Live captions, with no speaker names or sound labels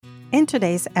In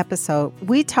today's episode,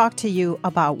 we talk to you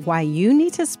about why you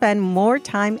need to spend more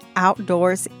time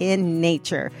outdoors in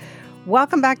nature.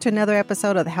 Welcome back to another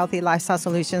episode of the Healthy Lifestyle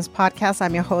Solutions podcast.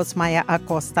 I'm your host, Maya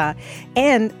Acosta.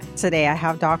 And today I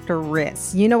have Dr.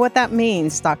 Riz. You know what that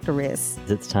means, Dr. Riz?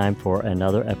 It's time for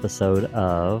another episode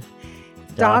of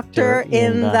Doctor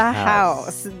in the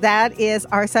House. That is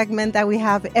our segment that we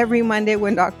have every Monday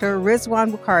when Dr.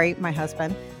 Rizwan Bukhari, my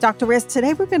husband. Dr. Riz,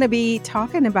 today we're going to be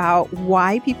talking about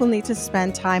why people need to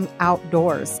spend time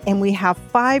outdoors. And we have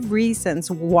 5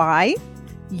 reasons why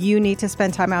you need to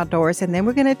spend time outdoors. And then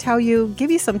we're going to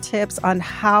give you some tips on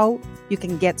how you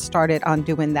can get started on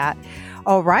doing that.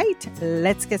 All right,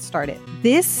 let's get started.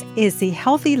 This is the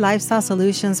Healthy Lifestyle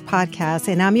Solutions podcast,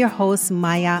 and I'm your host,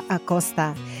 Maya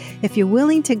Acosta. If you're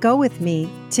willing to go with me,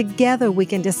 together we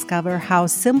can discover how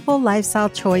simple lifestyle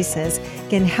choices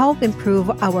can help improve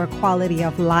our quality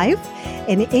of life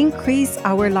and increase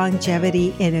our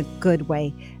longevity in a good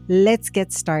way. Let's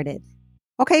get started.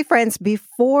 Okay, friends,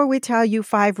 before we tell you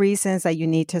 5 reasons that you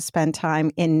need to spend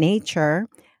time in nature,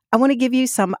 I want to give you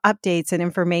some updates and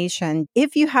information.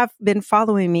 If you have been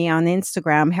following me on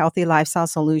Instagram, Healthy Lifestyle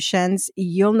Solutions,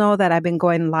 you'll know that I've been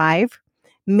going live.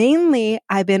 Mainly,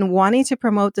 I've been wanting to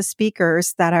promote the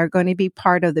speakers that are going to be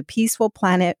part of the Peaceful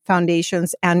Planet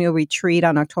Foundation's annual retreat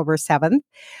on October 7th.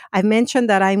 I've mentioned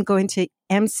that I'm going to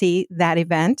MC that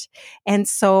event. And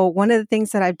so one of the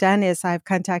things that I've done is I've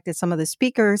contacted some of the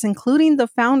speakers, including the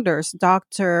founders,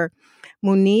 Dr.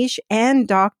 Munish and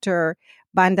Dr.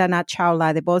 Vandana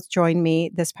Chawla. They both joined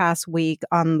me this past week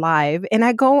on live. And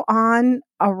I go on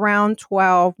around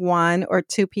 12, 1, or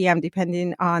 2 p.m.,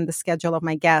 depending on the schedule of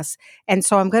my guests. And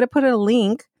so I'm going to put a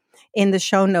link in the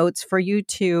show notes for you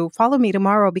to follow me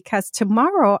tomorrow, because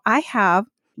tomorrow I have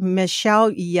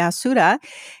Michelle Yasuda.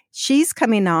 She's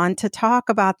coming on to talk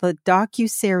about the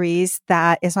docuseries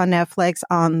that is on Netflix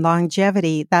on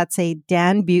longevity. That's a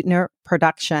Dan Buettner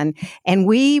production. And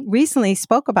we recently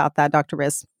spoke about that, Dr.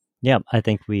 Riz. Yeah, I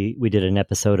think we did an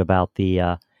episode about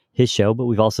his show, but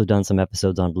we've also done some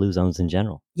episodes on Blue Zones in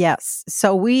general. Yes.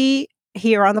 So we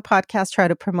here on the podcast try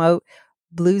to promote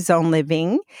Blue Zone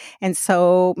living. And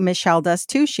so Michelle does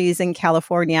too. She's in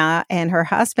California, and her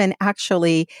husband,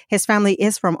 actually, his family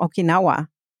is from Okinawa.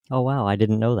 Oh, wow. I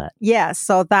didn't know that. Yeah.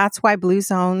 So that's why Blue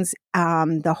Zones,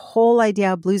 the whole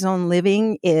idea of Blue Zone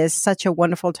living is such a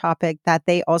wonderful topic that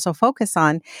they also focus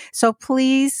on. So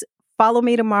please follow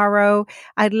me tomorrow.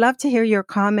 I'd love to hear your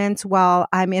comments while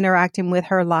I'm interacting with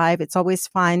her live. It's always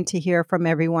fun to hear from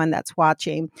everyone that's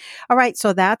watching. All right,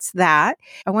 so that's that.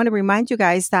 I want to remind you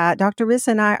guys that Dr. Riz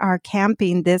and I are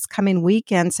camping this coming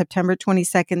weekend, September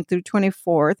 22nd through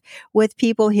 24th, with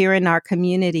people here in our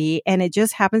community. And it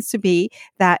just happens to be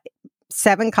that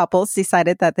 7 couples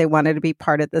decided that they wanted to be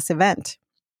part of this event.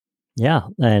 Yeah,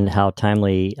 and how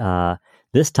timely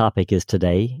this topic is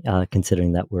today,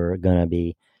 considering that we're going to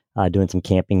be doing some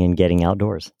camping and getting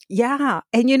outdoors. Yeah.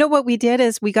 And you know what we did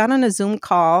is we got on a Zoom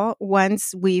call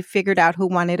once we figured out who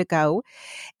wanted to go.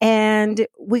 And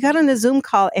we got on a Zoom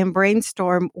call and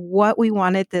brainstormed what we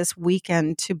wanted this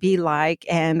weekend to be like.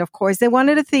 And of course, they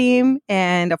wanted a theme.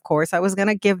 And of course, I was going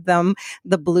to give them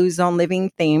the Blue Zone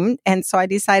living theme. And so I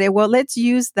decided, well, let's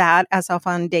use that as a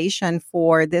foundation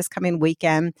for this coming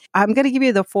weekend. I'm going to give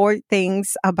you the 4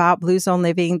 things about Blue Zone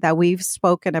living that we've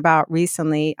spoken about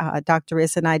recently. Dr.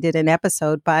 Riz and I did an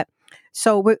episode, but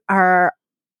so our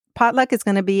potluck is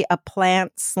going to be a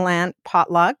plant slant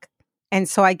potluck. And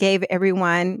so I gave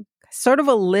everyone sort of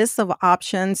a list of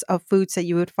options of foods that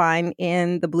you would find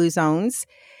in the Blue Zones.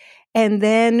 And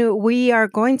then we are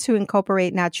going to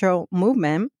incorporate natural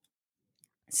movement.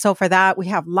 So for that, we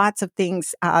have lots of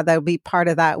things that will be part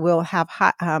of that. We'll have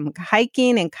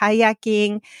hiking and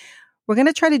kayaking. We're going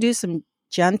to try to do some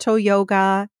gentle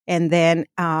yoga, and then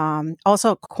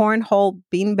also cornhole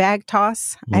beanbag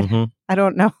toss. Mm-hmm. I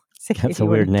don't know. That's a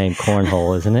weird name,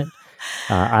 cornhole, isn't it?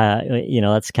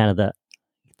 That's kind of the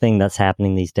thing that's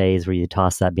happening these days, where you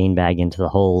toss that beanbag into the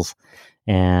holes.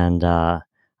 And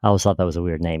I always thought that was a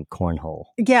weird name, cornhole.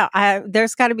 Yeah,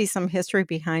 there's got to be some history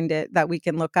behind it that we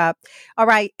can look up. All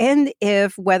right. And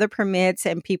if weather permits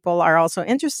and people are also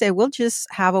interested, we'll just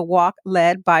have a walk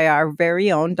led by our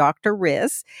very own Dr.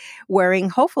 Riz, wearing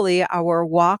hopefully our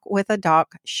Walk with a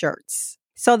Doc shirts.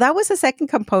 So that was the second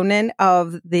component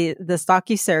of the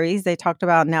docuseries. They talked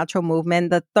about natural movement.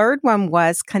 The third one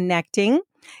was connecting.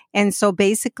 And so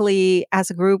basically,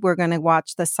 as a group, we're going to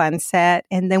watch the sunset,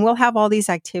 and then we'll have all these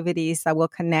activities that will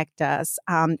connect us.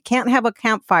 Can't have a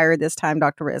campfire this time,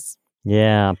 Dr. Riz.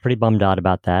 Yeah, I'm pretty bummed out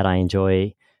about that. I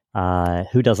enjoy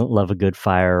Who doesn't love a good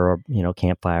fire or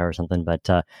campfire or something? But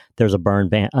there's a burn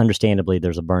ban. Understandably,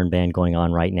 there's a burn ban going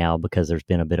on right now because there's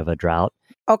been a bit of a drought.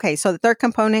 Okay, so the third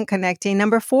component, connecting.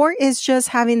 Number 4 is just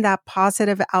having that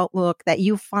positive outlook that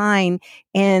you find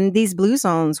in these blue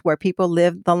zones where people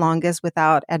live the longest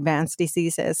without advanced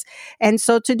diseases. And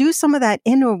so to do some of that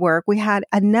inner work, we had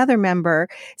another member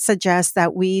suggest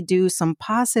that we do some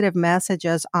positive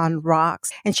messages on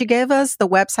rocks. And she gave us the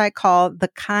website called the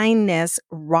Kindness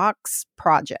Rocks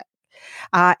Project.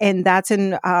 And that's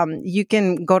you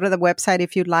can go to the website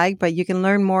if you'd like, but you can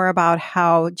learn more about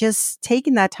how just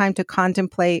taking that time to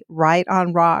contemplate, write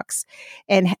on rocks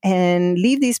and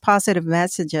leave these positive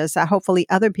messages that hopefully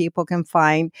other people can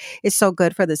find is so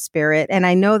good for the spirit. And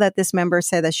I know that this member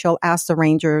said that she'll ask the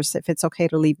rangers if it's okay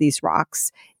to leave these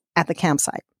rocks at the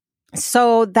campsite.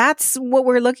 So that's what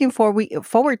we're looking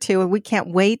forward to. And we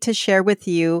can't wait to share with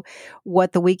you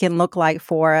what the weekend look like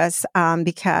for us.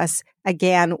 Because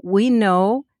again, we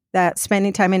know that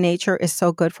spending time in nature is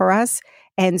so good for us.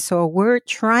 And so we're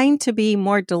trying to be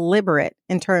more deliberate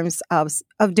in terms of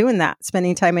doing that,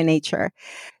 spending time in nature.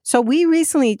 So we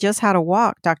recently just had a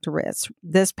walk, Dr. Riz,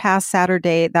 this past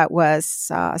Saturday. That was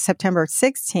September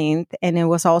 16th. And it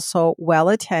was also well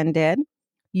attended.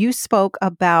 You spoke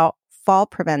about fall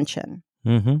prevention.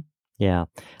 Mm-hmm. Yeah,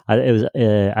 it was.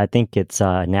 I think it's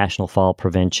National Fall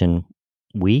Prevention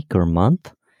Week or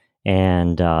month,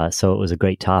 and so it was a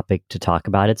great topic to talk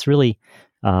about. It's really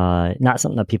not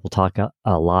something that people talk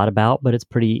a lot about, but it's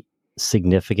pretty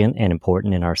significant and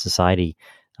important in our society.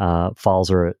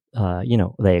 Falls are,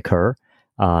 they occur.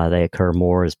 They occur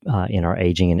more in our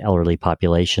aging and elderly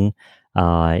population,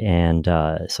 and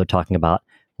so talking about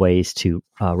ways to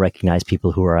recognize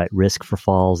people who are at risk for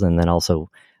falls, and then also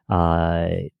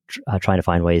trying to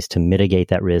find ways to mitigate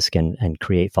that risk and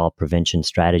create fall prevention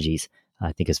strategies,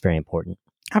 I think is very important.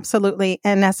 Absolutely.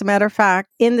 And as a matter of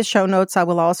fact, in the show notes, I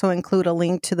will also include a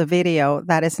link to the video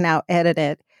that is now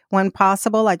edited. When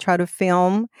possible, I try to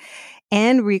film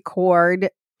and record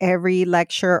every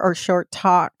lecture or short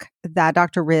talk that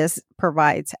Dr. Riz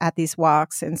provides at these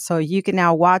walks. And so you can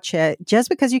now watch it. Just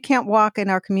because you can't walk in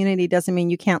our community doesn't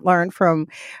mean you can't learn from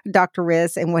Dr.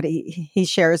 Riz and what he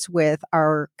shares with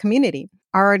our community.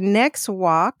 Our next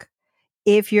walk,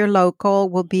 if you're local,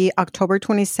 will be October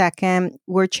 22nd.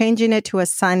 We're changing it to a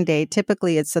Sunday.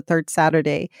 Typically, it's the third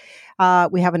Saturday.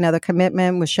 We have another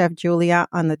commitment with Chef Julia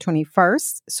on the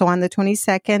 21st. So on the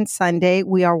 22nd, Sunday,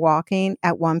 we are walking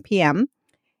at 1 p.m.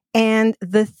 And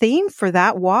the theme for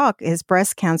that walk is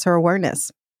breast cancer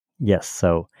awareness. Yes.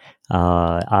 So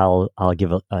I'll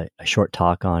give a short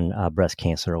talk on breast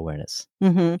cancer awareness.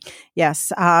 Mm-hmm.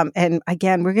 Yes. And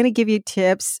again, we're going to give you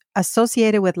tips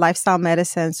associated with lifestyle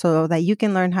medicine so that you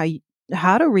can learn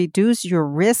how to reduce your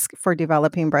risk for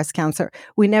developing breast cancer.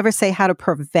 We never say how to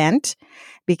prevent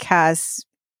because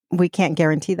we can't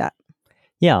guarantee that.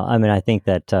 Yeah, I mean, I think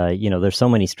that, there's so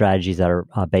many strategies that are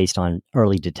based on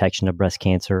early detection of breast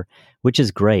cancer, which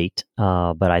is great.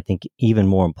 But I think even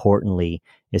more importantly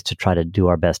is to try to do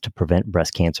our best to prevent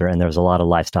breast cancer. And there's a lot of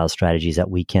lifestyle strategies that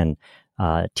we can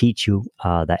teach you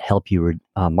that help you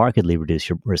markedly reduce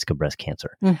your risk of breast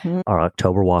cancer. Mm-hmm. Our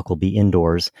October walk will be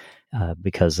indoors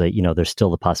because, there's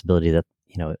still the possibility that,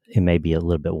 it may be a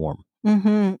little bit warm.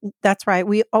 Mm-hmm. That's right.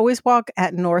 We always walk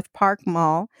at North Park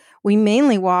Mall. We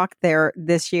mainly walk there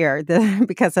this year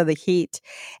because of the heat.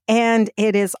 And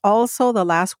it is also the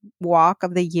last walk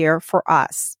of the year for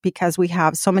us because we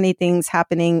have so many things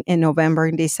happening in November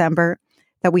and December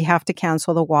that we have to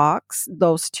cancel the walks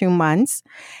those 2 months.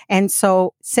 And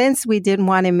so since we didn't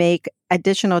want to make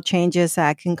additional changes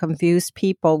that can confuse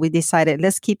people, we decided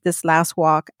let's keep this last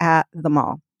walk at the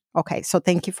mall. Okay, so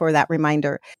thank you for that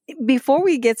reminder. Before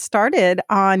we get started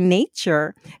on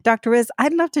nature, Dr. Riz,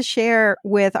 I'd love to share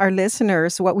with our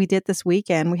listeners what we did this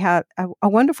weekend. We had a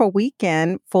wonderful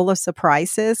weekend full of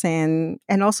surprises and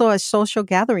also a social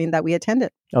gathering that we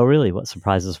attended. Oh, really? What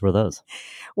surprises were those?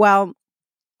 Well,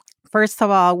 first of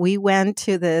all, we went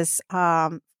to this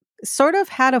sort of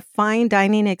had a fine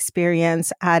dining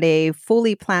experience at a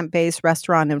fully plant-based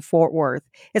restaurant in Fort Worth.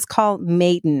 It's called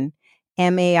Maiden.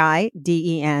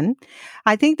 Maiden.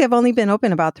 I think they've only been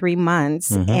open about 3 months,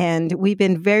 mm-hmm. and we've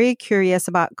been very curious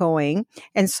about going.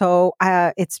 And so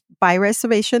it's by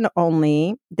reservation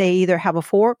only. They either have a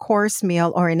 4-course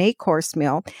meal or an 8-course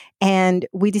meal. And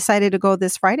we decided to go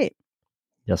this Friday.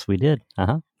 Yes, we did.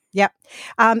 Uh-huh. Yep.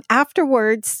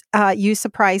 Afterwards, you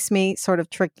surprised me, sort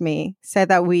of tricked me, said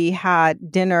that we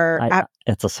had dinner.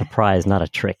 It's a surprise, not a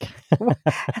trick.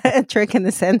 A trick in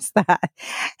the sense that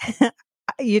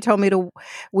you told me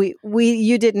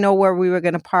you didn't know where we were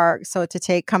going to park, so to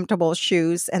take comfortable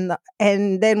shoes. And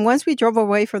then once we drove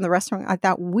away from the restaurant, I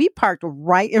thought we parked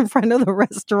right in front of the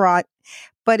restaurant,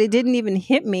 but it didn't even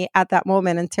hit me at that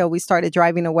moment until we started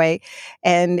driving away.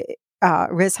 And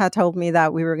Riz had told me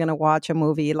that we were going to watch a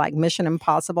movie like Mission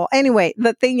Impossible. Anyway,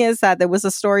 the thing is that there was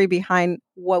a story behind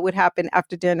what would happen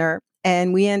after dinner.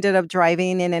 And we ended up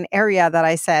driving in an area that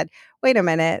I said, wait a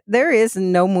minute, there is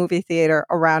no movie theater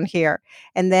around here.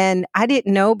 And then I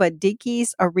didn't know, but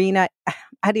Dickies Arena,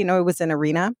 I didn't know it was an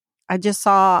arena. I just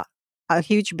saw a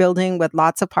huge building with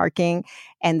lots of parking.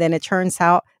 And then it turns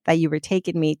out that you were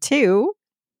taking me to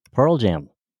Pearl Jam.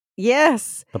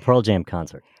 Yes. The Pearl Jam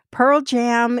concert. Pearl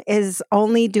Jam is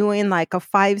only doing like a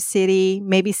 5-city,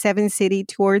 maybe 7-city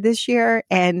tour this year.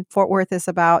 And Fort Worth is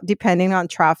about, depending on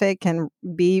traffic, can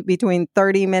be between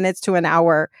 30 minutes to an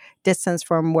hour distance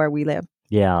from where we live.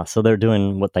 Yeah. So they're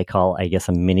doing what they call, I guess,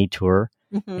 a mini tour.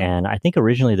 Mm-hmm. And I think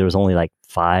originally there was only like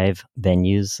 5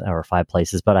 venues or 5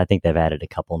 places, but I think they've added a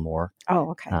couple more. Oh,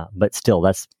 okay. But still,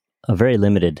 that's a very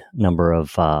limited number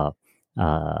of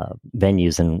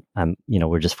venues, and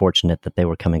we're just fortunate that they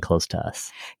were coming close to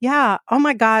us. Yeah. Oh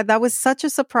my God, that was such a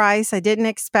surprise. I didn't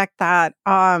expect that.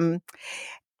 I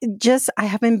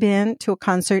haven't been to a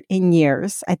concert in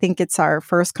years. I think it's our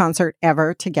first concert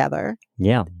ever together.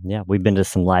 Yeah, we've been to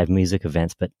some live music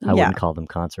events, but I wouldn't call them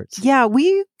concerts. Yeah,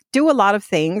 we do a lot of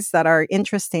things that are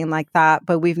interesting like that,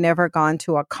 but we've never gone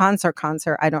to a concert.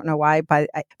 I don't know why, but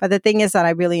the thing is that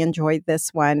I really enjoyed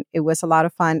this one. It was a lot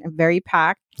of fun and very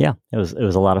packed. Yeah, it was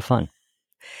a lot of fun.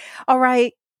 All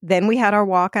right. Then we had our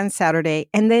walk on Saturday.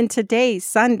 And then today,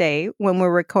 Sunday, when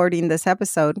we're recording this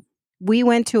episode, we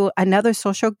went to another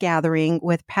social gathering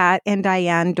with Pat and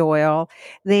Diane Doyle.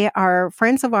 They are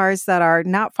friends of ours that are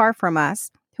not far from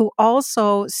us, who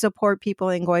also support people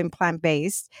in going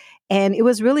plant-based. And it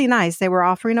was really nice. They were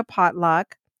offering a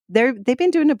potluck. They've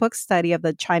been doing a book study of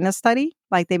the China study,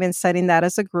 like they've been studying that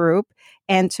as a group.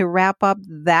 And to wrap up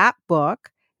that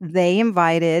book, they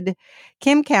invited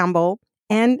Kim Campbell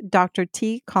and Dr.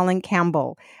 T. Colin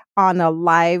Campbell on a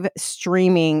live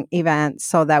streaming event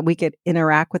so that we could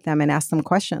interact with them and ask them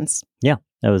questions. Yeah,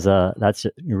 that's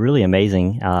really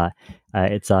amazing.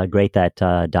 It's great that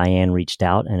Diane reached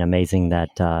out, and amazing that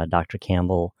Dr.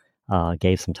 Campbell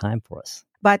gave some time for us.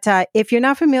 But if you're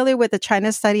not familiar with the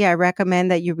China study, I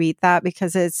recommend that you read that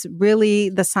because it's really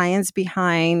the science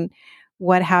behind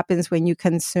what happens when you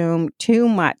consume too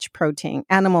much protein,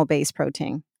 animal-based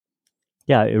protein.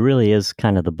 Yeah, it really is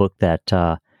kind of the book that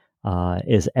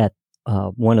is at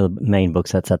one of the main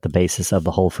books that's at the basis of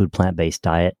the whole food plant-based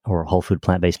diet or whole food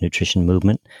plant-based nutrition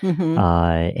movement. Mm-hmm.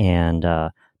 And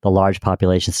the large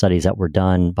population studies that were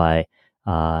done by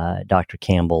Dr.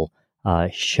 Campbell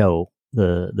show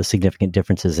the significant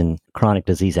differences in chronic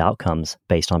disease outcomes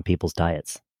based on people's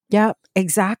diets. Yeah,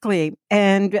 exactly.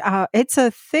 And it's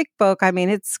a thick book. I mean,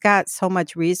 it's got so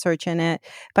much research in it,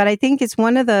 but I think it's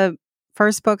one of the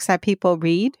first books that people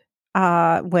read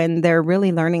when they're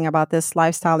really learning about this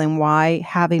lifestyle and why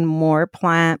having more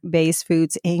plant-based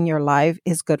foods in your life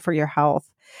is good for your health.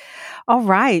 All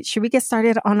right. Should we get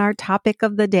started on our topic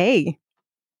of the day?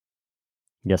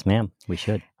 Yes, ma'am. We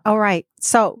should. All right.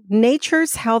 So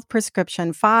Nature's Health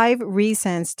Prescription, 5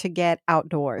 reasons to get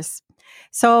outdoors.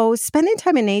 So spending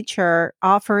time in nature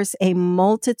offers a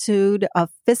multitude of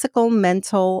physical,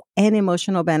 mental, and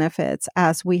emotional benefits,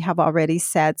 as we have already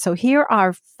said. So here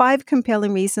are 5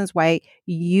 compelling reasons why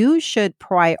you should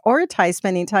prioritize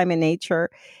spending time in nature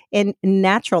in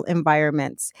natural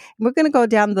environments. We're going to go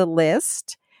down the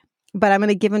list, but I'm going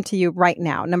to give them to you right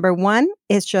now. Number 1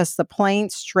 is just the plain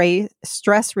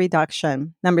stress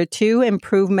reduction. Number 2,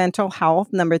 improve mental health.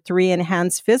 Number 3,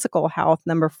 enhance physical health.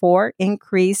 Number 4,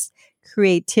 increase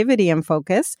creativity and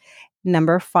focus.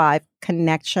 Number 5,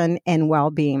 connection and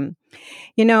well-being.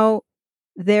 You know,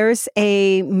 there's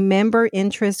a member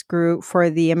interest group for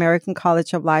the American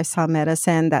College of Lifestyle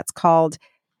Medicine that's called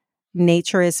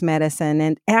Nature is Medicine.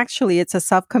 And actually, it's a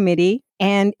subcommittee,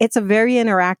 and it's a very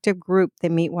interactive group. They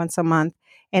meet once a month,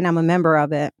 and I'm a member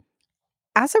of it.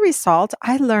 As a result,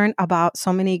 I learned about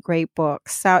so many great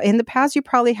books. So in the past, you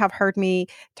probably have heard me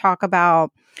talk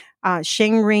about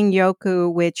Shinrin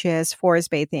Yoku, which is forest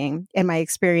bathing, in my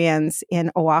experience in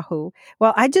Oahu.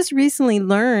 Well, I just recently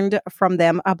learned from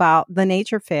them about The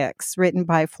Nature Fix, written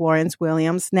by Florence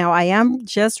Williams. Now, I am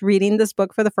just reading this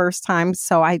book for the first time,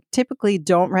 so I typically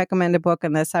don't recommend a book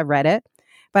unless I've read it,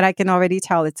 but I can already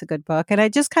tell it's a good book. And I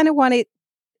just kind of want to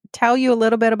tell you a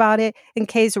little bit about it in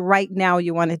case right now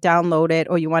you want to download it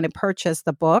or you want to purchase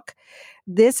the book.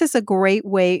 This is a great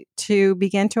way to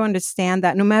begin to understand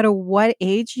that no matter what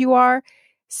age you are,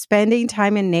 spending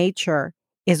time in nature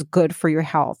is good for your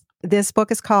health. This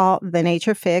book is called The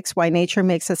Nature Fix, Why Nature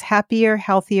Makes Us Happier,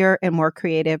 Healthier, and More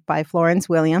Creative by Florence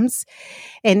Williams.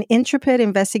 An intrepid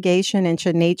investigation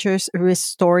into nature's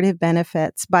restorative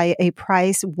benefits by a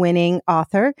prize-winning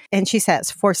author. And she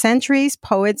says, for centuries,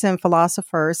 poets and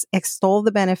philosophers extol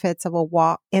the benefits of a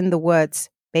walk in the woods.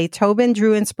 Beethoven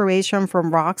drew inspiration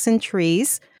from rocks and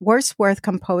trees. Wordsworth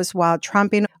composed while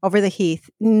tramping over the heath.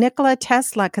 Nikola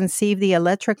Tesla conceived the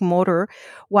electric motor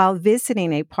while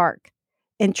visiting a park.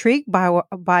 Intrigued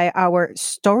by our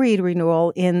storied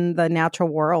renewal in the natural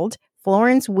world,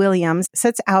 Florence Williams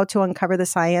sets out to uncover the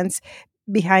science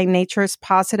behind nature's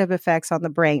positive effects on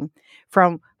the brain.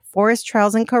 From forest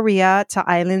trails in Korea to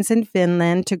islands in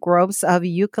Finland to groves of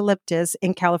eucalyptus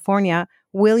in California,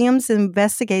 Williams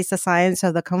investigates the science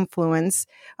of the confluence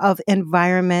of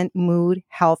environment, mood,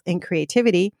 health, and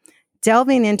creativity.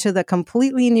 Delving into the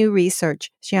completely new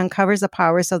research, she uncovers the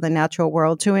powers of the natural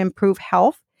world to improve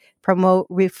health, promote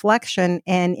reflection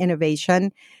and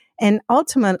innovation, and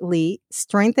ultimately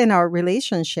strengthen our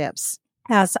relationships.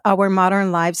 As our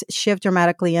modern lives shift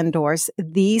dramatically indoors,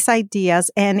 these ideas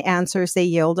and answers they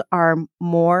yield are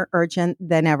more urgent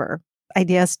than ever.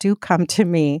 Ideas do come to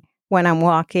me when I'm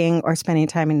walking or spending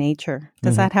time in nature.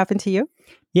 Does that happen to you?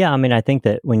 Yeah, I mean, I think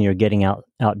that when you're getting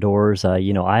outdoors,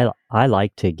 I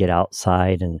like to get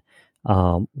outside and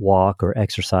walk or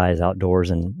exercise outdoors.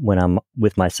 And when I'm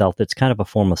with myself, it's kind of a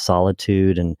form of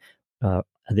solitude and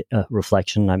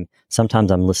reflection. Sometimes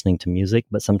I'm listening to music,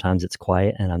 but sometimes it's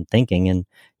quiet and I'm thinking, and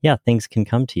yeah, things can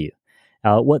come to you.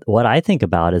 What I think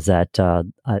about is that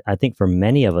I think for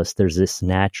many of us, there's this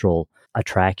natural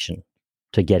attraction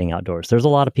to getting outdoors. There's a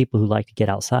lot of people who like to get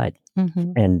outside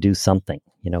and do something,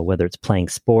 whether it's playing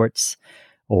sports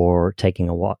or taking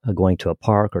a walk, going to a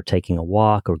park, or taking a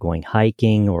walk, or going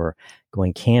hiking, or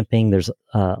going camping. There's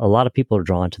a lot of people are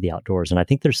drawn to the outdoors, and I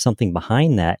think there's something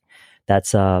behind that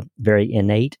that's very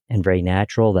innate and very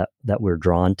natural that we're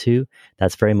drawn to.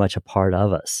 That's very much a part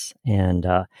of us, and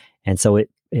so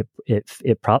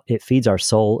it feeds our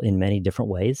soul in many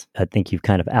different ways. I think you've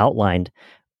kind of outlined,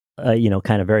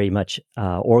 kind of very much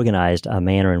organized a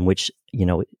manner in which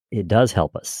it does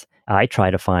help us. I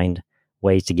try to find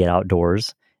ways to get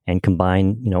outdoors and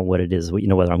combine, what it is,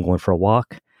 whether I'm going for a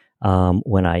walk.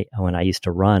 When I used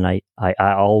to run, I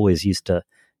always used to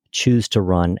choose to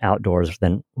run outdoors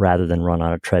rather than run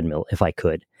on a treadmill if I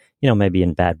could, maybe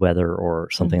in bad weather or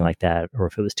something like that, or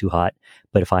if it was too hot.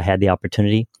 But if I had the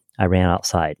opportunity, I ran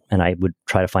outside, and I would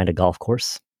try to find a golf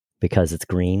course because it's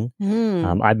green.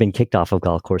 I've been kicked off of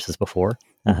golf courses before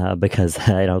because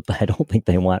I don't think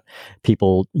they want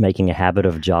people making a habit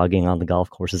of jogging on the golf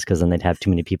courses, because then they'd have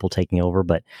too many people taking over.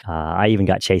 But I even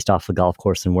got chased off the golf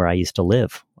course in where I used to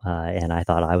live, and I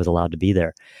thought I was allowed to be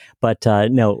there. But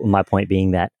no, my point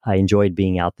being that I enjoyed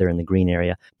being out there in the green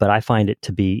area, but I find it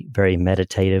to be very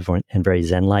meditative and very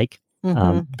Zen-like,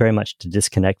 very much to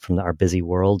disconnect from our busy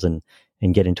world and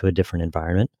get into a different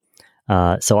environment.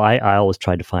 So I always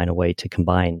tried to find a way to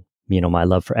combine, my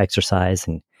love for exercise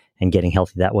and getting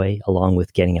healthy that way, along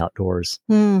with getting outdoors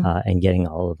and getting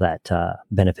all of that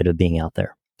benefit of being out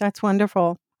there. That's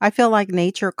wonderful. I feel like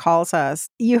nature calls us.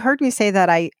 You heard me say that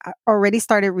I already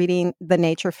started reading The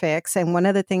Nature Fix. And one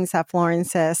of the things that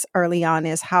Florence says early on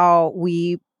is how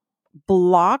we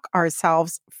block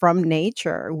ourselves from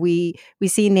nature. We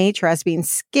see nature as being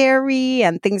scary,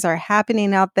 and things are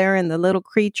happening out there, and the little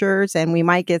creatures, and we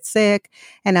might get sick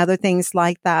and other things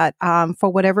like that. For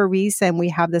whatever reason, we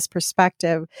have this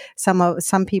perspective.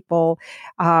 Some people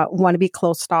want to be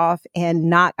closed off and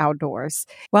not outdoors.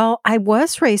 Well, I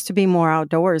was raised to be more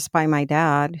outdoors by my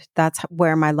dad. That's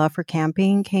where my love for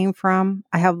camping came from.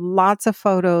 I have lots of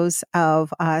photos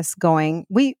of us going.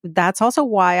 That's also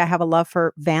why I have a love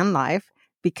for van life,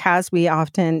 because we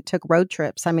often took road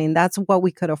trips. I mean, that's what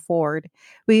we could afford.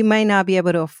 We might not be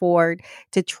able to afford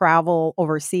to travel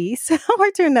overseas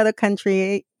or to another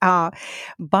country,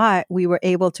 but we were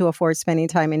able to afford spending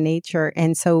time in nature.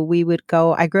 And so we would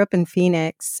go. I grew up in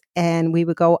Phoenix, and we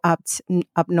would go up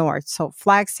north. So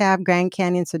Flagstaff, Grand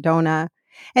Canyon, Sedona,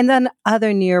 and then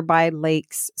other nearby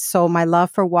lakes. So my love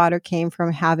for water came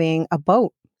from having a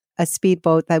boat, a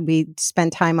speedboat that we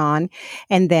spent time on.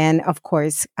 And then, of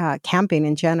course, camping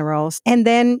in general. And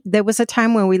then there was a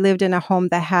time when we lived in a home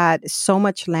that had so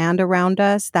much land around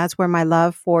us. That's where my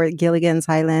love for Gilligan's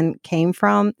Island came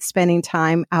from, spending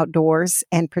time outdoors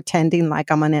and pretending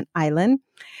like I'm on an island.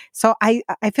 So I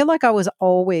feel like I was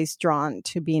always drawn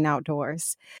to being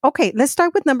outdoors. Okay, let's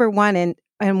start with number one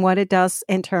and what it does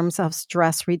in terms of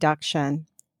stress reduction.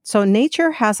 So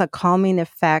nature has a calming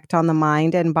effect on the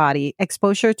mind and body.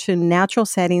 Exposure to natural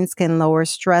settings can lower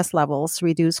stress levels,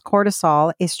 reduce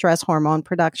cortisol, a stress hormone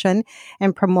production,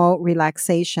 and promote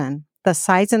relaxation. The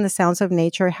sights and the sounds of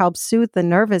nature help soothe the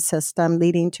nervous system,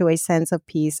 leading to a sense of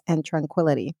peace and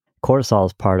tranquility. Cortisol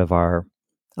is part of our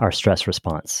stress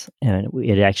response, and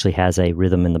it actually has a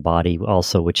rhythm in the body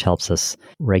also, which helps us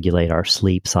regulate our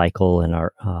sleep cycle and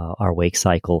our wake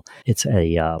cycle. It's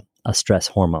a stress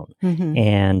hormone. Mm-hmm.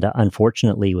 And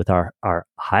unfortunately, with our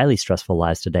highly stressful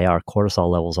lives today, our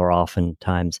cortisol levels are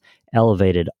oftentimes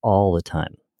elevated all the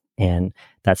time. And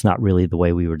that's not really the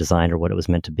way we were designed or what it was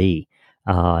meant to be.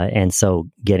 And so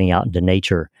getting out into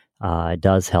nature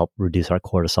does help reduce our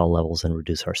cortisol levels and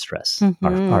reduce our stress,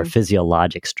 Mm-hmm. our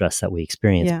physiologic stress that we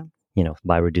experience, Yeah.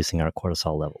 by reducing our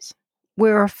cortisol levels.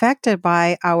 We're affected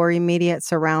by our immediate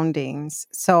surroundings.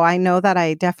 So I know that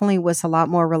I definitely was a lot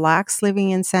more relaxed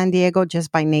living in San Diego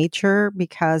just by nature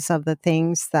because of the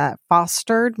things that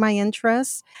fostered my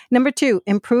interests. Number 2,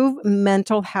 improve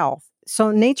mental health.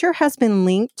 So nature has been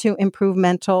linked to improve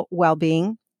mental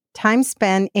well-being. Time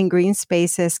spent in green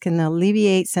spaces can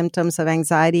alleviate symptoms of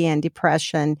anxiety and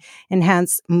depression,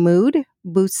 enhance mood,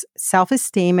 boost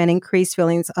self-esteem, and increase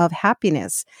feelings of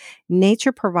happiness.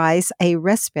 Nature provides a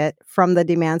respite from the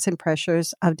demands and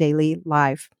pressures of daily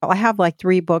life. I have like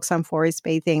 3 books on forest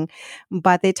bathing,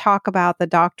 but they talk about the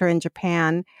doctor in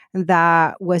Japan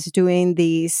that was doing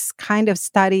these kind of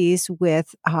studies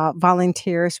with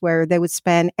volunteers where they would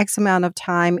spend X amount of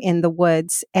time in the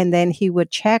woods, and then he would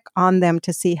check on them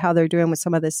to see how they're doing with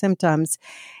some of the symptoms.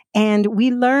 And we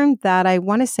learned that, I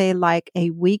want to say, like a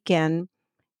weekend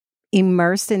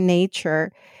immersed in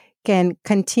nature can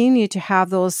continue to have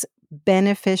those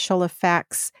beneficial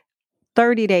effects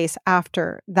 30 days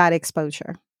after that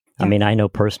exposure. I mean, I know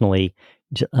personally,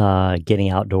 getting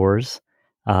outdoors,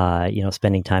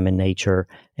 spending time in nature,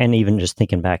 and even just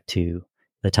thinking back to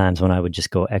the times when I would just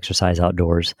go exercise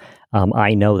outdoors,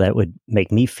 I know that would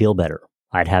make me feel better.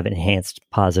 I'd have enhanced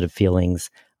positive feelings,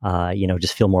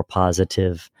 just feel more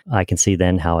positive. I can see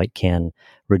then how it can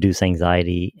reduce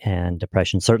anxiety and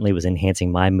depression. Certainly was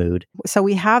enhancing my mood. So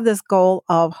we have this goal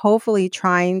of hopefully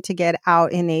trying to get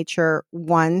out in nature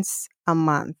once a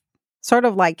month, sort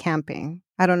of like camping.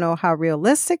 I don't know how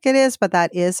realistic it is, but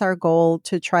that is our goal,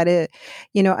 to try to,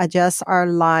 adjust our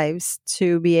lives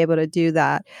to be able to do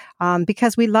that.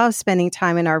 Because we love spending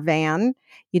time in our van.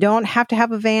 You don't have to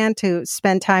have a van to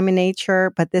spend time in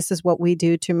nature, but this is what we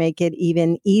do to make it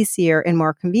even easier and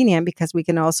more convenient, because we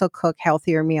can also cook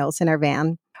healthier meals in our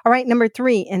van. All right, number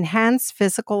 3, enhance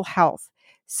physical health.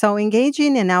 So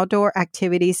engaging in outdoor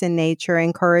activities in nature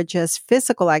encourages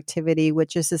physical activity,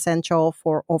 which is essential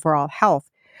for overall health.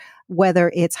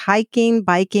 Whether it's hiking,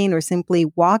 biking, or simply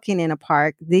walking in a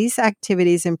park, these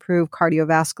activities improve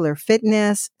cardiovascular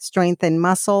fitness, strengthen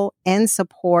muscle, and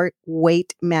support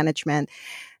weight management.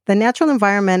 The natural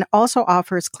environment also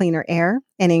offers cleaner air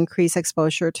and increased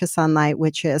exposure to sunlight,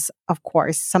 which is, of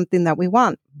course, something that we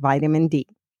want, vitamin D.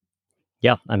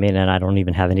 Yeah, I mean, and I don't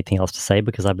even have anything else to say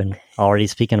because I've been already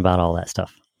speaking about all that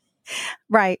stuff.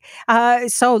 Right.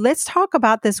 So let's talk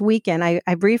about this weekend.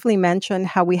 I briefly mentioned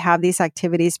how we have these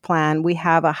activities planned. We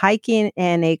have a hiking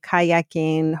and a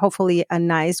kayaking, hopefully a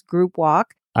nice group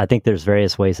walk. I think there's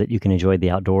various ways that you can enjoy the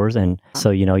outdoors. And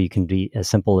so, you can be as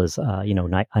simple as,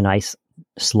 a nice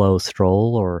slow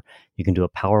stroll, or you can do a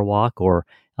power walk, or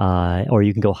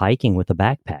you can go hiking with a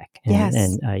backpack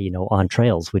and on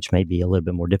trails, which may be a little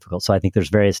bit more difficult. So I think there's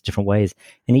various different ways,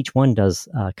 and each one does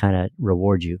kind of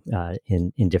reward you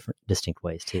in different distinct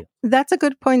ways too. That's a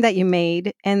good point that you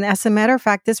made. And as a matter of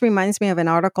fact, this reminds me of an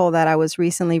article that I was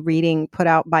recently reading, put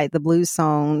out by the Blue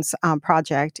Zones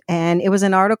Project. And it was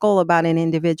an article about an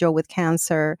individual with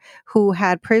cancer who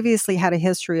had previously had a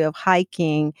history of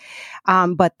hiking,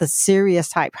 but the serious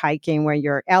type hiking where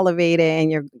you're elevated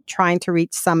and you're trying to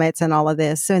reach summits and all of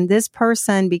this. And this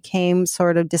person became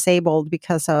sort of disabled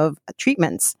because of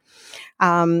treatments.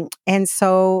 And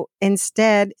so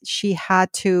instead, she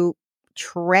had to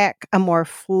trek a more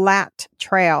flat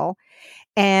trail.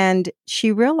 And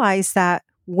she realized that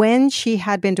when she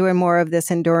had been doing more of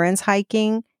this endurance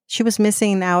hiking, she was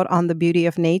missing out on the beauty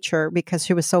of nature because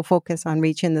she was so focused on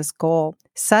reaching this goal.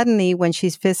 Suddenly, when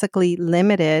she's physically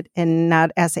limited and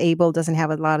not as able, doesn't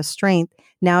have a lot of strength,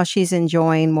 now she's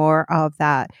enjoying more of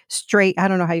that straight, I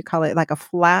don't know how you call it, like a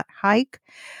flat hike.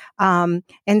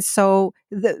 And so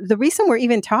the reason we're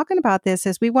even talking about this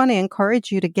is we want to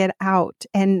encourage you to get out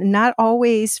and not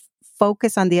always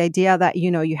focus on the idea that,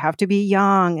 you have to be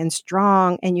young and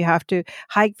strong and you have to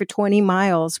hike for 20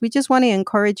 miles. We just want to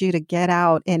encourage you to get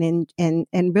out and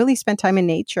really spend time in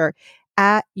nature.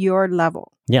 at your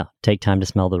level. Yeah, take time to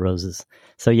smell the roses.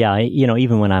 So yeah,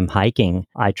 even when I'm hiking,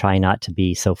 I try not to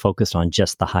be so focused on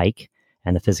just the hike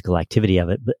and the physical activity of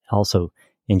it, but also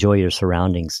enjoy your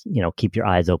surroundings. Keep your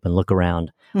eyes open, look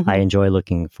around. Mm-hmm. I enjoy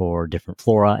looking for different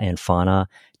flora and fauna,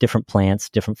 different plants,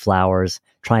 different flowers,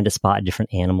 trying to spot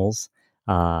different animals.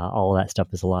 All of that stuff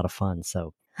is a lot of fun.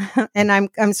 So. And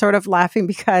I'm sort of laughing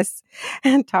because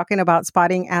talking about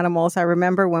spotting animals, I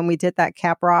remember when we did that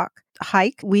Cap Rock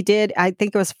hike, we did, I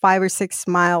think it was 5 or 6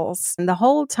 miles. And the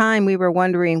whole time we were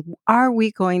wondering, are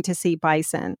we going to see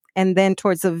bison? And then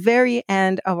towards the very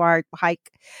end of our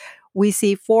hike, we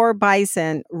see 4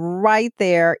 bison right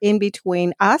there in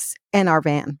between us and our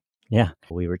van. Yeah,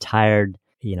 we were tired.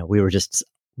 We were just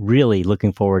really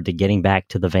looking forward to getting back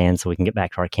to the van so we can get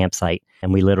back to our campsite.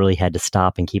 And we literally had to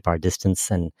stop and keep our distance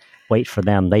and wait for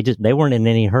them. They weren't in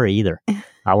any hurry either.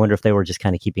 I wonder if they were just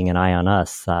kind of keeping an eye on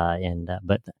us.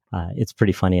 But it's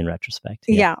pretty funny in retrospect.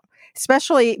 Yeah.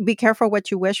 Especially be careful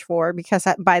what you wish for, because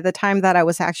by the time that I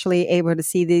was actually able to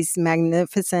see these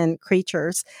magnificent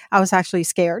creatures, I was actually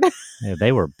scared. Yeah,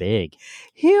 they were big.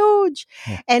 Huge.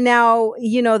 Yeah. And now,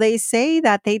 they say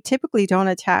that they typically don't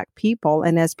attack people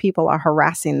unless people are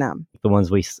harassing them. The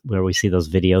ones where we see those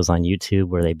videos on YouTube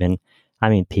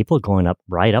where people going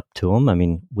right up to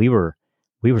them. We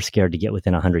were scared to get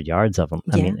within 100 yards of them.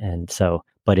 Yeah.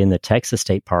 But in the Texas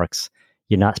state parks,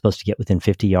 you're not supposed to get within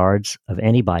 50 yards of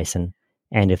any bison.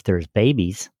 And if there's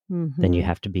babies, then you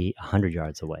have to be 100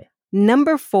 yards away.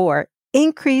 Number 4,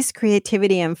 increase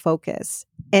creativity and focus.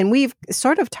 And we've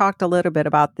sort of talked a little bit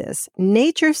about this.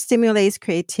 Nature stimulates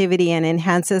creativity and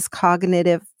enhances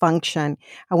cognitive function.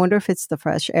 I wonder if it's the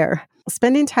fresh air.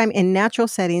 Spending time in natural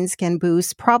settings can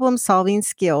boost problem-solving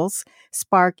skills,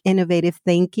 spark innovative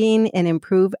thinking, and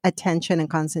improve attention and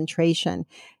concentration.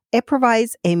 It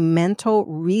provides a mental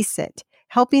reset,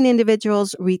 helping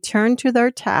individuals return to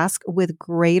their task with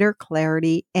greater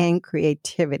clarity and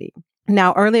creativity.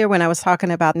 Now, earlier when I was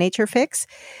talking about Nature Fix,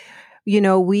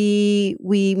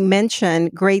 we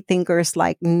mentioned great thinkers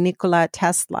like Nikola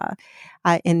Tesla,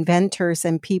 inventors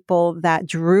and people that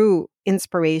drew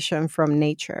inspiration from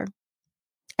nature.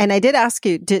 And I did ask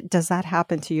you, does that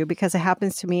happen to you? Because it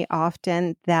happens to me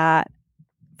often that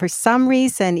for some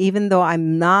reason, even though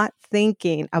I'm not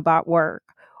thinking about work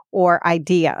or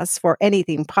ideas for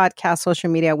anything, podcast, social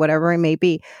media, whatever it may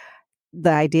be, the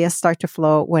ideas start to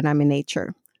flow when I'm in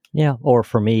nature. Yeah. Or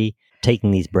for me,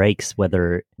 taking these breaks,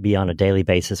 whether it be on a daily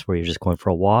basis where you're just going for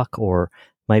a walk, or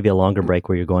maybe a longer break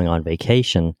where you're going on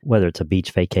vacation, whether it's a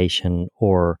beach vacation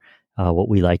or what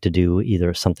we like to do,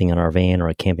 either something in our van or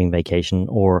a camping vacation,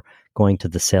 or going to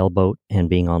the sailboat and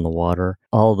being on the water.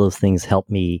 All of those things help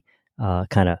me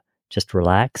kind of just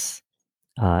relax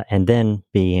and then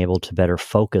being able to better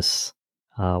focus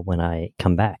when I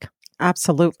come back.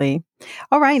 Absolutely.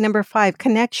 All right. Number 5,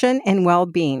 connection and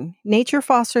well-being. Nature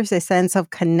fosters a sense of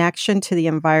connection to the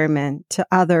environment, to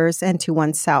others, and to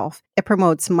oneself. It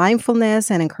promotes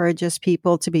mindfulness and encourages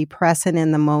people to be present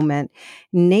in the moment.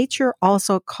 Nature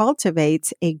also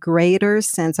cultivates a greater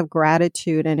sense of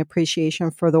gratitude and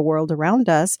appreciation for the world around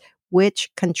us,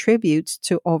 which contributes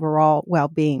to overall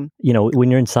well-being. When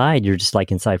you're inside, you're just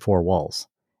like inside 4 walls,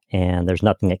 and there's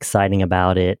nothing exciting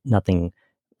about it, nothing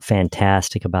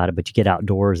fantastic about it, but you get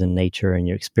outdoors in nature and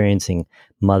you're experiencing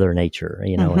Mother Nature,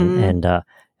 and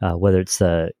whether it's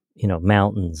the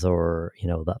mountains or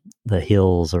the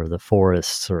hills or the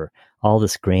forests or all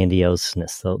this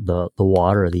grandioseness, the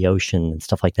water, the ocean, and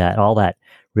stuff like that. All that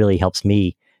really helps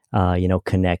me,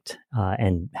 connect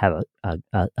and have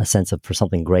a sense for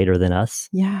something greater than us.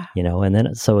 Yeah. And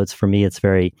then so it's for me, it's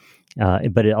very,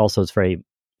 but it also is very,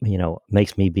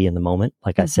 makes me be in the moment.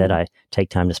 Like I said, I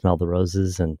take time to smell the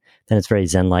roses, and then it's very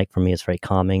Zen-like for me. It's very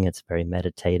calming. It's very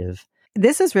meditative.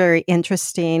 This is very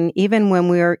interesting. Even when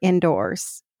we're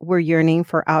indoors, we're yearning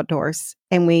for outdoors,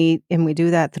 and we do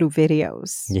that through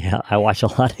videos. Yeah, I watch a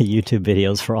lot of YouTube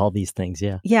videos for all these things.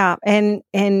 Yeah. Yeah, and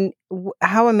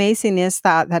how amazing is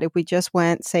that if we just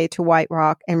went, say, to White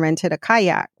Rock and rented a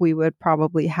kayak, we would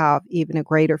probably have even a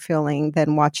greater feeling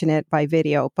than watching it by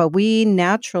video. But we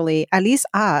naturally, at least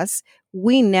us,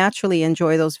 we naturally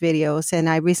enjoy those videos. And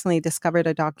I recently discovered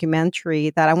a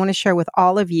documentary that I want to share with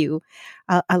all of you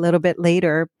a little bit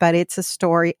later. But it's a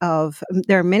story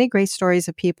there are many great stories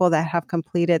of people that have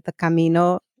completed the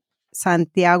Camino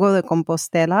Santiago de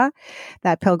Compostela,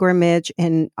 that pilgrimage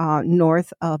in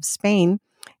north of Spain.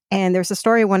 And there's a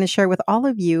story I want to share with all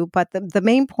of you. But the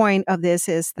main point of this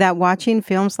is that watching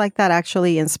films like that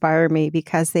actually inspire me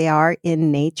because they are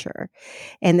in nature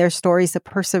and they're stories of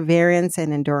perseverance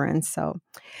and endurance. So,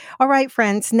 all right,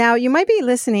 friends. Now you might be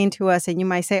listening to us and you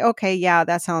might say, okay, yeah,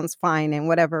 that sounds fine and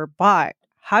whatever, but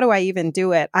how do I even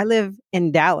do it? I live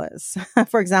in Dallas.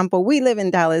 For example, we live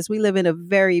in Dallas. We live in a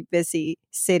very busy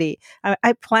city.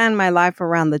 I plan my life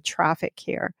around the traffic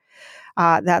here.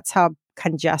 That's how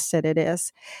congested it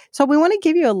is. So we want to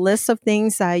give you a list of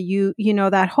things that you know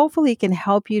that hopefully can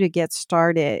help you to get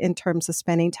started in terms of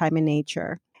spending time in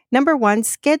nature. Number one,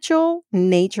 schedule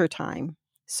nature time.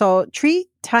 So treat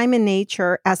time in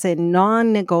nature as a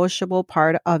non-negotiable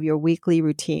part of your weekly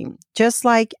routine. Just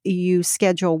like you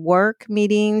schedule work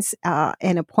meetings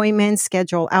and appointments,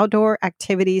 schedule outdoor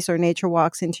activities or nature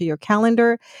walks into your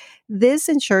calendar. This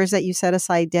ensures that you set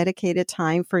aside dedicated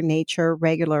time for nature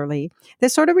regularly.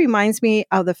 This sort of reminds me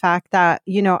of the fact that,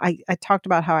 I talked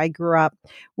about how I grew up.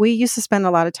 We used to spend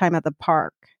a lot of time at the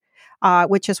park,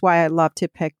 which is why I love to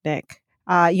picnic.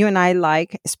 You and I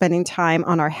like spending time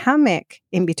on our hammock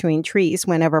in between trees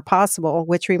whenever possible,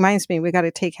 which reminds me, we got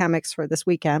to take hammocks for this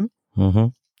weekend. Mm-hmm.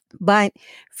 But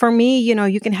for me,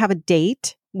 you can have a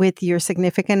date with your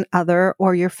significant other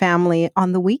or your family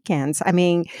on the weekends. I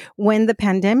mean, when the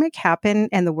pandemic happened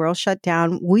and the world shut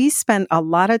down, we spent a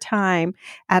lot of time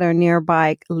at our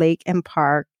nearby lake and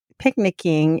park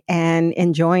picnicking and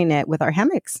enjoying it with our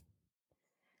hammocks.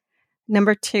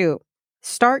 Number two,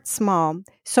 start small.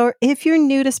 So if you're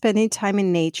new to spending time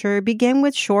in nature, begin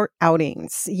with short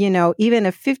outings. Even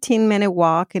a 15-minute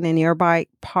walk in a nearby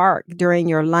park during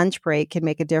your lunch break can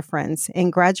make a difference,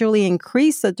 and gradually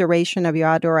increase the duration of your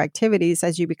outdoor activities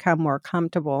as you become more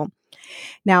comfortable.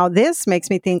 Now, this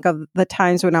makes me think of the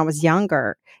times when I was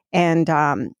younger. And,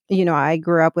 I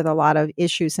grew up with a lot of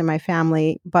issues in my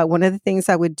family. But one of the things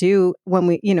I would do when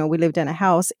we lived in a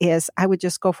house is I would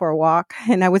just go for a walk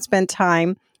and I would spend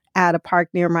time at a park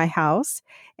near my house.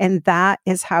 And that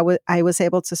is how I was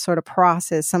able to sort of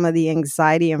process some of the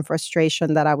anxiety and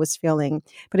frustration that I was feeling.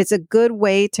 But it's a good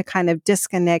way to kind of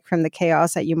disconnect from the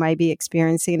chaos that you might be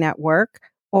experiencing at work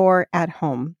or at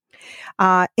home.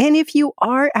 And if you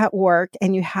are at work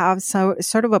and you have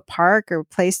sort of a park or a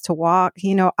place to walk,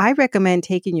 I recommend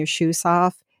taking your shoes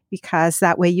off, because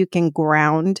that way you can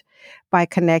ground by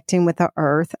connecting with the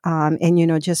earth,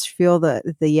 and just feel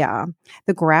the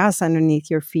grass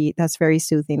underneath your feet. That's very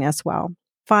soothing as well.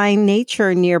 Find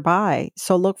nature nearby.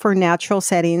 So look for natural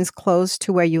settings close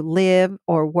to where you live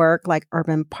or work, like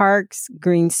urban parks,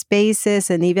 green spaces,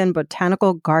 and even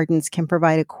botanical gardens can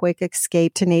provide a quick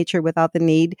escape to nature without the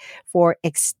need for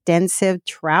extensive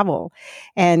travel.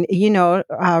 And,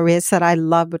 Riz, that I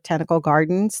love botanical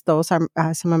gardens. Those are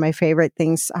some of my favorite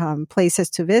things, places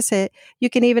to visit. You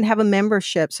can even have a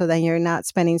membership so that you're not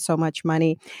spending so much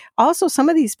money. Also, some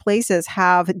of these places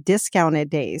have discounted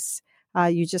days.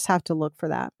 You just have to look for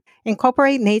that.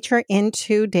 Incorporate nature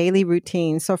into daily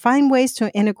routines. So find ways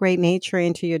to integrate nature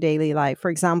into your daily life.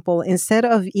 For example, instead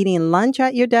of eating lunch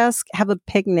at your desk, have a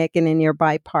picnic in a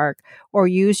nearby park, or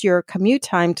use your commute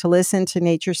time to listen to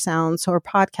nature sounds or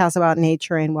podcasts about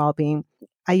nature and well-being.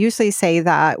 I usually say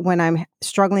that when I'm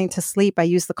struggling to sleep, I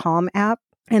use the Calm app.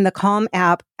 And the Calm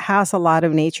app has a lot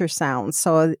of nature sounds.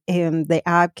 So the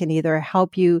app can either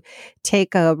help you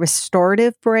take a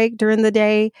restorative break during the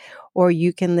day, or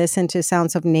you can listen to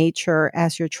sounds of nature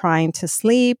as you're trying to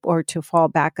sleep or to fall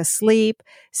back asleep.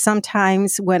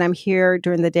 Sometimes when I'm here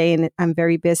during the day and I'm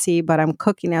very busy, but I'm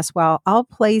cooking as well, I'll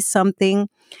play some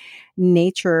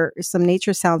nature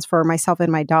sounds for myself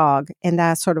and my dog, and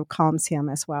that sort of calms him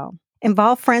as well.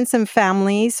 Involve friends and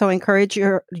family. So encourage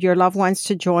your loved ones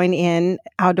to join in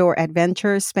outdoor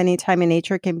adventures. Spending time in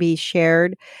nature can be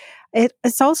shared.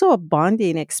 It's also a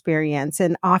bonding experience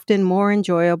and often more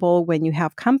enjoyable when you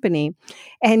have company.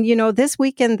 And, this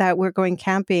weekend that we're going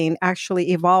camping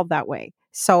actually evolved that way.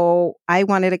 So I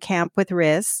wanted to camp with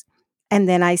Riz. And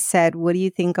then I said, what do you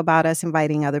think about us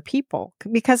inviting other people?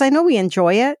 Because I know we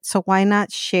enjoy it. So why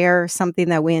not share something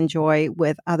that we enjoy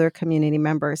with other community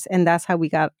members? And that's how we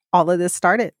got all of this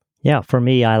started. Yeah, for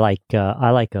me, I like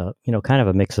a kind of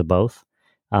a mix of both.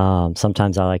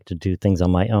 Sometimes I like to do things on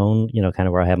my own, kind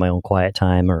of where I have my own quiet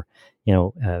time, or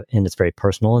and it's very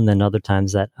personal. And then other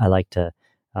times that I like to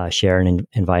share and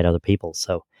invite other people.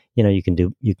 So you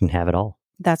can have it all.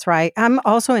 That's right. I'm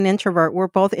also an introvert. We're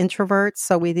both introverts,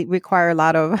 so we require a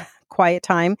lot of quiet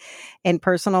time and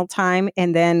personal time.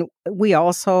 And then we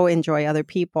also enjoy other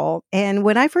people. And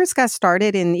when I first got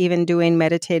started in even doing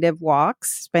meditative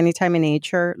walks, spending time in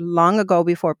nature, long ago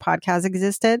before podcasts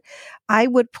existed, I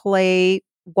would play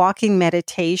walking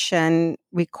meditation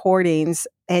recordings,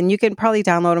 and you can probably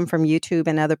download them from YouTube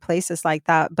and other places like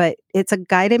that. But it's a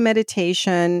guided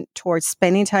meditation towards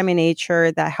spending time in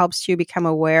nature that helps you become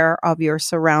aware of your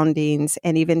surroundings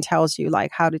and even tells you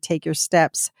like how to take your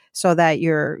steps so that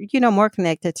you're, more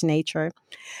connected to nature.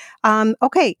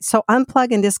 Okay, so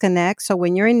unplug and disconnect. So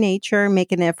when you're in nature,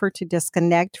 make an effort to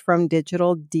disconnect from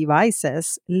digital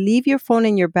devices. Leave your phone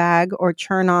in your bag or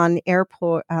turn on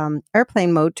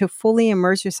airplane mode to fully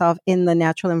immerse yourself in the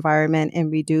natural environment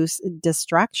and reduce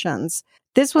distractions.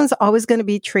 This one's always going to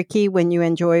be tricky when you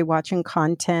enjoy watching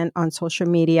content on social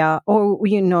media or,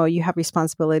 you have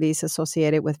responsibilities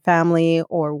associated with family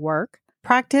or work.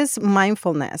 Practice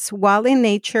mindfulness. While in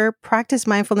nature, practice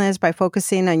mindfulness by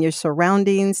focusing on your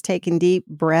surroundings, taking deep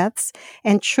breaths,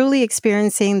 and truly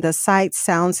experiencing the sights,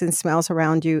 sounds, and smells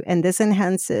around you. And this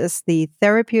enhances the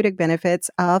therapeutic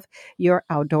benefits of your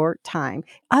outdoor time.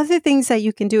 Other things that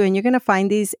you can do, and you're going to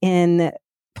find these in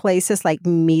places like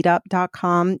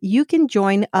meetup.com. You can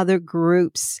join other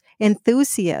groups,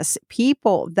 enthusiasts,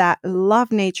 people that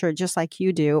love nature just like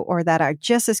you do, or that are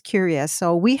just as curious.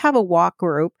 So we have a walk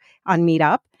group on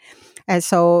Meetup. And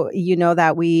so you know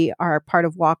that we are part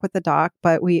of Walk with the Doc,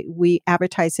 but we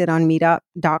advertise it on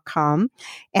meetup.com.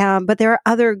 But there are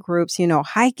other groups,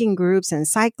 hiking groups and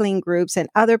cycling groups and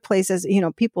other places,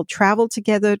 people travel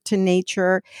together to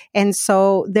nature. And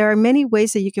so there are many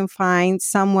ways that you can find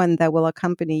someone that will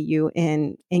accompany you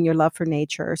in your love for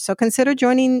nature. So consider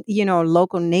joining,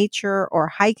 local nature or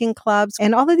hiking clubs.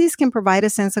 And all of these can provide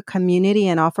a sense of community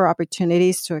and offer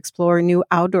opportunities to explore new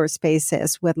outdoor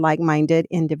spaces with like-minded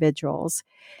individuals.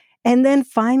 And then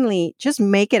finally, just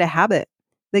make it a habit.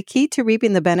 The key to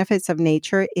reaping the benefits of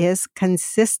nature is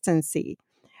consistency.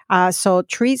 So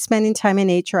treat spending time in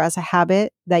nature as a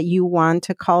habit that you want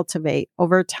to cultivate.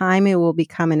 Over time, it will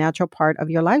become a natural part of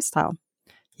your lifestyle.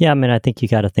 Yeah, I think you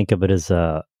got to think of it as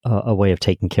a way of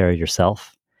taking care of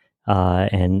yourself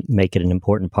and make it an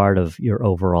important part of your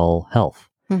overall health.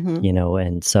 Mm-hmm.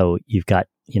 And so you've got,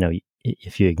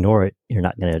 if you ignore it, you're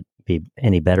not going to be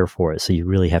any better for it. So you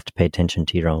really have to pay attention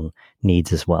to your own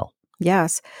needs as well.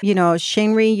 Yes.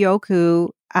 Shinrin Yoku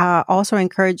also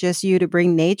encourages you to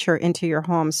bring nature into your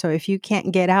home. So if you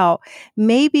can't get out,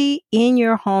 maybe in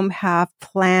your home have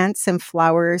plants and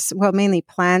flowers, well, mainly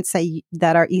plants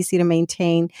that are easy to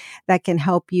maintain, that can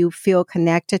help you feel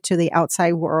connected to the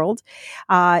outside world.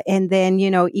 And then,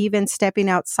 even stepping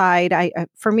outside,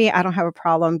 for me, I don't have a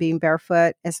problem being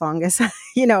barefoot as long as,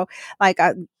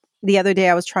 the other day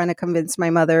I was trying to convince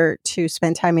my mother to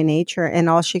spend time in nature, and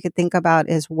all she could think about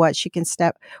is what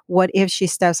if she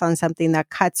steps on something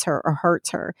that cuts her or hurts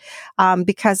her?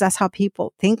 Because that's how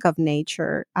people think of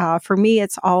nature. For me,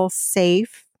 it's all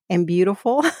safe and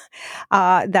beautiful.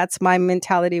 That's my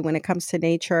mentality when it comes to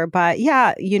nature. But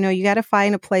yeah, you got to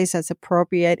find a place that's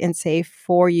appropriate and safe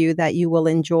for you that you will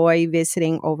enjoy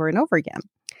visiting over and over again.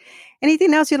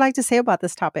 Anything else you'd like to say about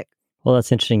this topic? Well,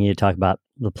 that's interesting you talk about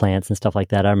the plants and stuff like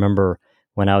that. I remember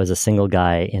when I was a single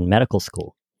guy in medical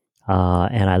school,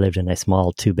 and I lived in a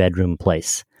small 2-bedroom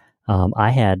place. I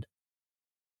had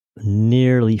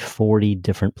nearly 40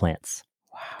 different plants.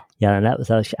 Wow. Yeah, and that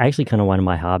was actually kind of one of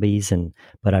my hobbies,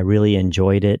 but I really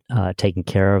enjoyed it, taking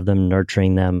care of them,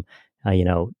 nurturing them,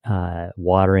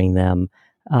 watering them,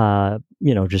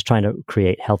 just trying to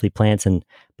create healthy plants.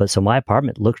 But so my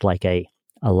apartment looked like a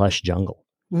lush jungle.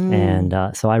 And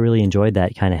so I really enjoyed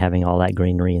that, kind of having all that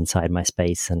greenery inside my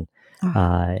space, and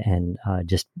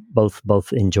just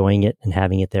both enjoying it and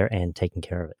having it there and taking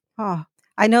care of it. Oh,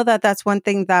 I know that's one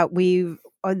thing that we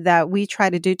try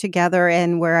to do together.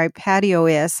 And where our patio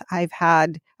is,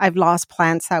 I've lost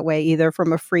plants that way, either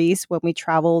from a freeze when we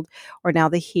traveled or now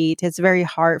the heat. It's very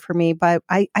hard for me, but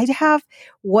I have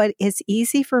what is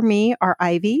easy for me are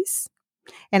ivies.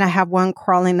 And I have one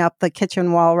crawling up the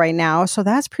kitchen wall right now. So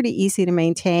that's pretty easy to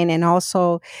maintain. And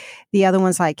also the other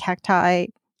ones like cacti,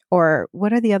 or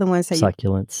what are the other ones?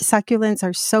 Succulents. Succulents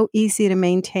are so easy to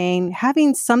maintain.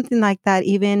 Having something like that,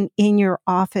 even in your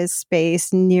office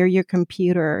space near your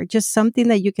computer, just something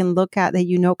that you can look at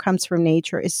that comes from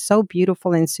nature, is so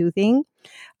beautiful and soothing.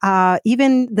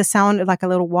 Even the sound, like a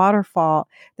little waterfall,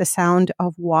 the sound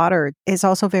of water is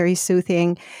also very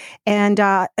soothing. And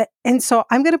so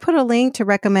I'm going to put a link to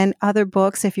recommend other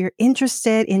books if you're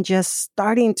interested in just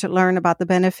starting to learn about the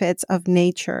benefits of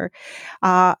nature.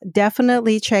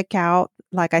 Definitely check out,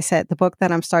 like I said, the book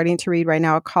that I'm starting to read right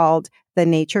now called The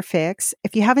Nature Fix.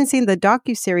 If you haven't seen the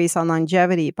docuseries on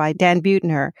longevity by Dan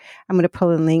Buettner, I'm going to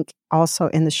put a link also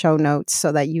in the show notes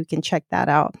so that you can check that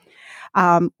out.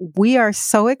 We are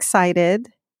so excited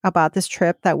about this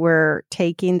trip that we're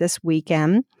taking this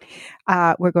weekend.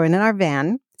 We're going in our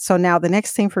van. So now the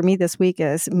next thing for me this week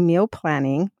is meal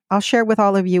planning. I'll share with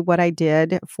all of you what I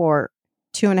did for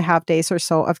 2.5 days or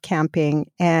so of camping.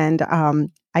 And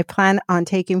I plan on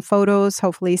taking photos,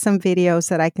 hopefully some videos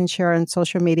that I can share on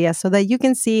social media so that you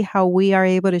can see how we are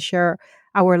able to share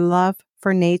our love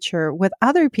for nature with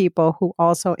other people who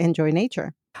also enjoy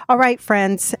nature. All right,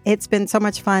 friends, it's been so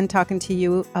much fun talking to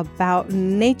you about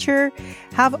nature.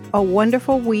 Have a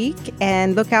wonderful week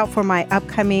and look out for my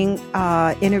upcoming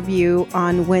interview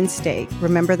on Wednesday.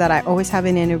 Remember that I always have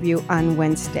an interview on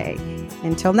Wednesday.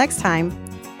 Until next time,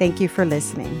 thank you for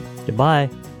listening. Goodbye.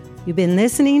 You've been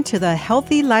listening to the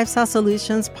Healthy Lifestyle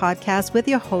Solutions podcast with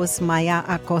your host, Maya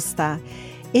Acosta.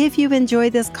 If you've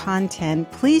enjoyed this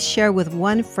content, please share with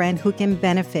one friend who can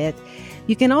benefit.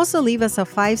 You can also leave us a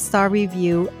 5-star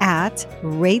review at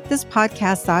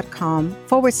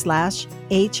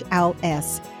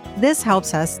ratethispodcast.com/HLS. This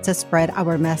helps us to spread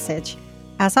our message.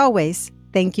 As always,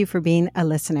 thank you for being a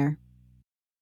listener.